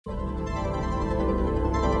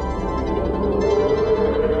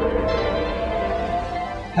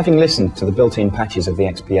Having listened to the built-in patches of the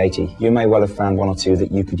XP80, you may well have found one or two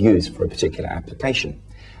that you could use for a particular application.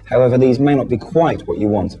 However, these may not be quite what you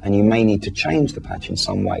want, and you may need to change the patch in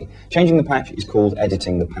some way. Changing the patch is called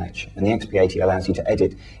editing the patch, and the XP80 allows you to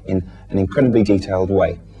edit in an incredibly detailed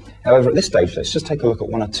way. However, at this stage, let's just take a look at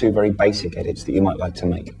one or two very basic edits that you might like to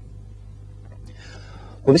make.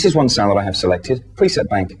 Well, this is one sound that I have selected, preset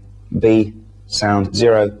bank B, sound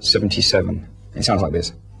 077. It sounds like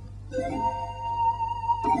this.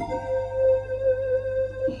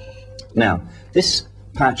 Now, this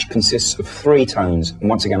patch consists of 3 tones, and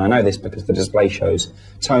once again I know this because the display shows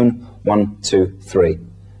tone 1, 2, 3,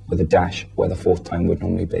 with a dash where the 4th tone would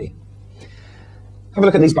normally be. Have a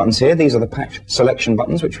look at these buttons here. These are the patch selection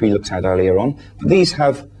buttons, which we looked at earlier on, but these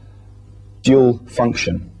have dual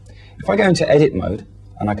function. If I go into edit mode,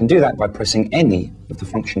 and I can do that by pressing any of the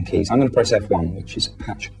function keys, I'm going to press F1, which is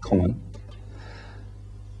patch common.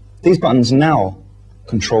 These buttons now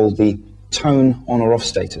control the tone on or off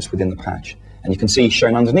status within the patch, and you can see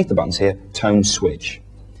shown underneath the buttons here, tone switch,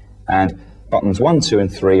 and buttons 1, 2 and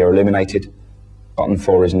 3 are illuminated, button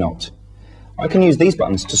 4 is not. I can use these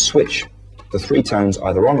buttons to switch the 3 tones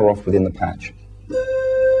either on or off within the patch.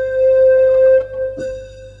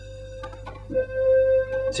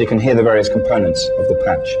 So you can hear the various components of the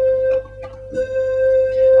patch.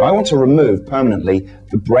 I want to remove permanently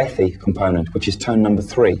the breathy component, which is tone number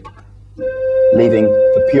 3, leaving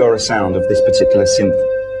the purer sound of this particular synth.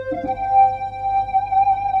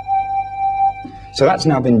 So that's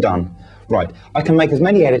now been done. Right, I can make as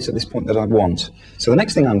many edits at this point that I want. So the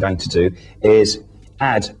next thing I'm going to do is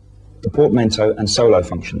add the portamento and solo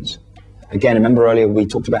functions. Again, remember earlier we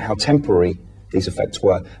talked about how temporary these effects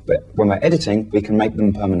were, but when we're editing, we can make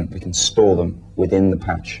them permanent. We can store them within the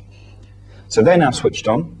patch. So they're now switched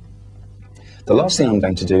on. The last thing I'm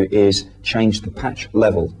going to do is change the patch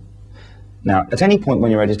level. Now, at any point when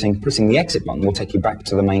you're editing, pressing the exit button will take you back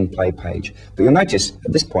to the main play page. But you'll notice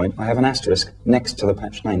at this point I have an asterisk next to the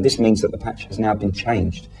patch name. This means that the patch has now been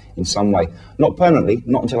changed in some way. Not permanently,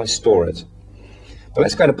 not until I store it. But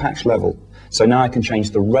let's go to patch level. So now I can change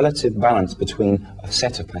the relative balance between a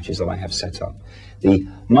set of patches that I have set up. The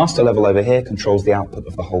master level over here controls the output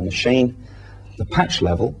of the whole machine. The patch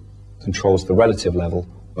level controls the relative level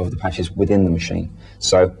of the patches within the machine.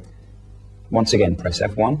 So once again, press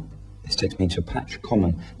F1. This takes me to patch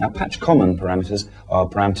common. Now, patch common parameters are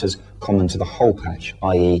parameters common to the whole patch,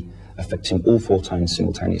 i.e. affecting all 4 tones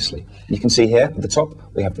simultaneously. And you can see here at the top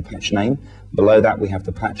we have the patch name. Below that we have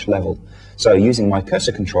the patch level. So using my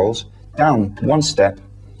cursor controls, down 1 step,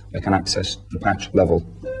 I can access the patch level.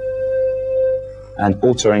 And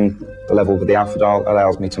altering the level with the alpha dial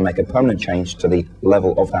allows me to make a permanent change to the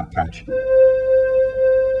level of that patch.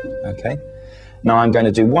 Okay. Now I'm going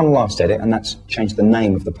to do one last edit, and that's change the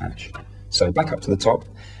name of the patch. So back up to the top.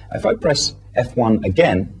 If I press F1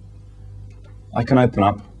 again, I can open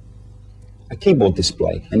up a keyboard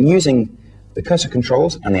display. And using the cursor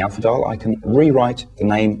controls and the alpha dial, I can rewrite the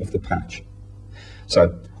name of the patch.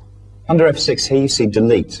 So under F6 here you see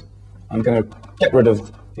delete. I'm going to get rid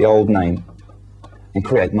of the old name and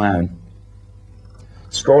create my own.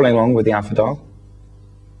 Scrolling along with the alpha dial,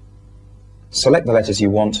 select the letters you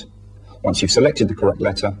want. Once you've selected the correct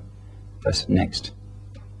letter, press Next.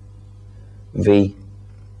 V,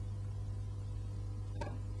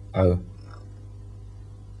 O,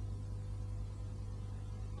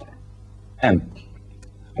 M.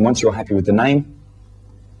 And once you're happy with the name,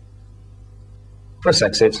 press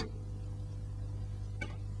Exit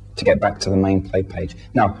to get back to the main play page.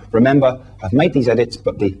 Now, remember, I've made these edits,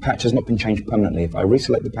 but the patch has not been changed permanently. If I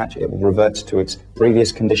reselect the patch, it will revert to its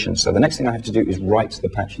previous conditions. So the next thing I have to do is write the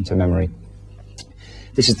patch into memory.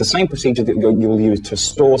 This is the same procedure that you'll use to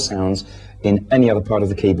store sounds in any other part of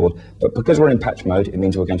the keyboard, but because we're in patch mode, it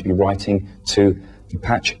means we're going to be writing to the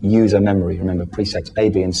patch user memory. Remember, presets A,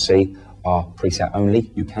 B, and C are preset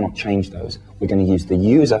only. You cannot change those. We're going to use the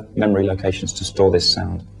user memory locations to store this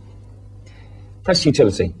sound. Press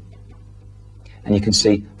Utility, and you can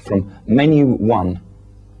see from menu 1,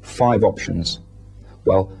 5 options.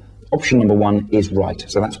 Well, option number 1 is write,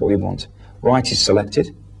 so that's what we want. Write is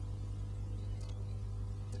selected.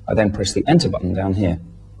 I then press the Enter button down here.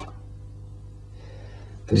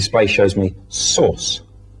 The display shows me source,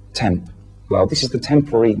 temp. Well, this is the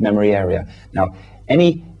temporary memory area. Now,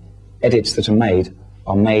 any edits that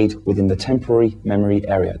are made within the temporary memory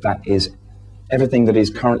area. That is everything that is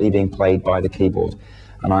currently being played by the keyboard.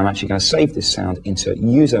 And I'm actually going to save this sound into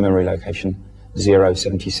user memory location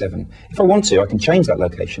 077. If I want to, I can change that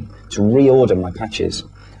location to reorder my patches.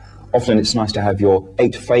 Often it's nice to have your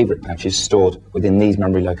 8 favorite patches stored within these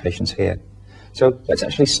memory locations here. So let's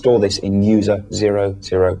actually store this in user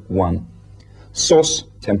 001. Source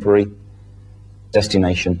temporary,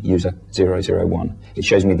 destination user 001. It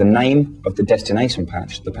shows me the name of the destination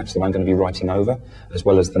patch, the patch that I'm going to be writing over, as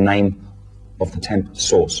well as the name of the temp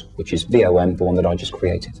source, which is VOM, the one that I just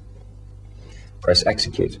created. Press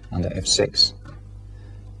execute under F6.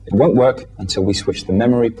 It won't work until we switch the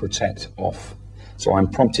memory protect off. So I'm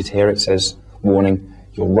prompted here, it says, warning,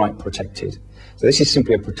 you're write protected. So this is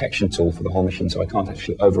simply a protection tool for the whole machine, so I can't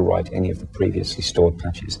actually overwrite any of the previously stored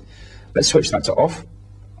patches. Let's switch that to off.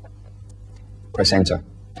 Press enter.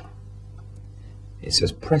 It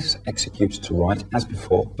says press execute to write as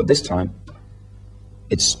before, but this time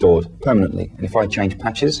it's stored permanently. And if I change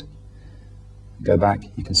patches, go back,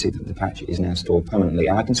 you can see that the patch is now stored permanently.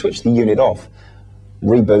 And I can switch the unit off,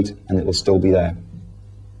 reboot, and it will still be there.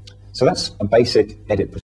 So that's a basic edit procedure.